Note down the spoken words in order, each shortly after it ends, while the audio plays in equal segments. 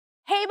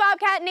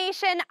Bobcat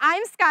Nation,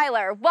 I'm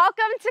Skylar.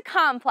 Welcome to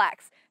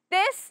Complex.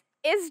 This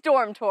is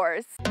Dorm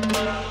Tours.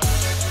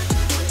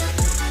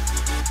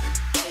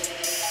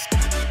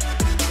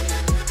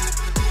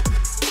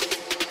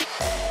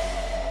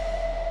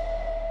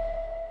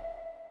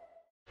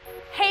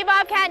 Hey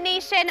Bobcat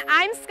Nation,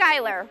 I'm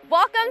Skylar.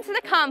 Welcome to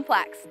the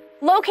Complex.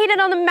 Located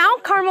on the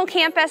Mount Carmel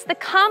campus, the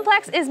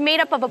Complex is made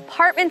up of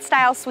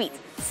apartment-style suites,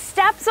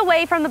 steps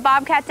away from the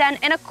Bobcat Den,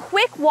 and a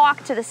quick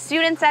walk to the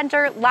Student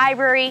Center,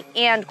 library,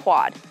 and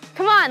quad.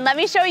 Come on, let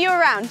me show you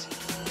around.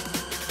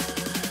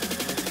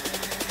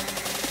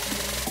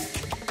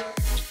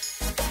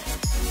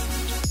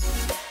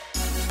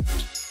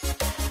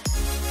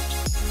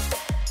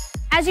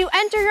 As you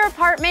enter your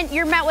apartment,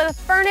 you're met with a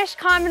furnished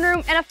common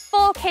room and a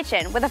full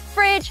kitchen with a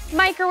fridge,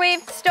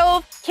 microwave,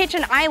 stove,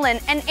 kitchen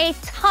island, and a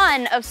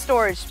ton of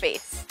storage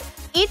space.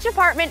 Each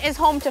apartment is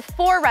home to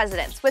 4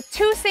 residents with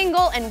 2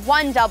 single and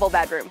 1 double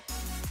bedroom.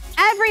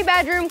 Every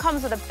bedroom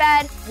comes with a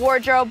bed,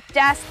 wardrobe,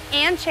 desk,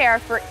 and chair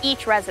for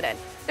each resident.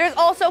 There's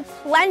also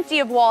plenty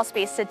of wall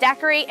space to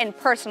decorate and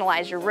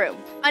personalize your room.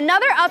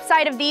 Another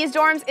upside of these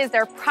dorms is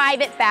their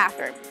private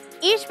bathroom.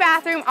 Each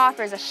bathroom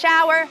offers a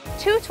shower,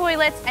 2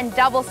 toilets, and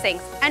double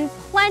sinks, and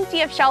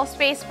plenty of shelf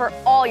space for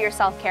all your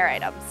self-care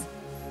items.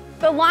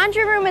 The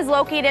laundry room is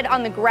located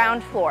on the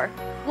ground floor.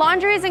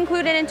 Laundry is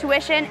included in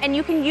tuition, and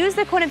you can use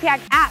the Quinnipiac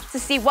app to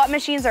see what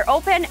machines are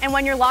open and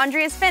when your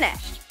laundry is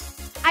finished.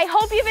 I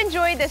hope you've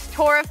enjoyed this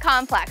tour of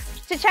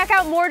Complex. To check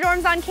out more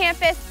dorms on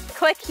campus,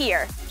 click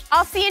here.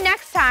 I'll see you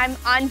next time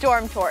on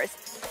Dorm Tours.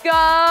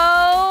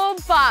 Go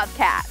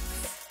Bobcats!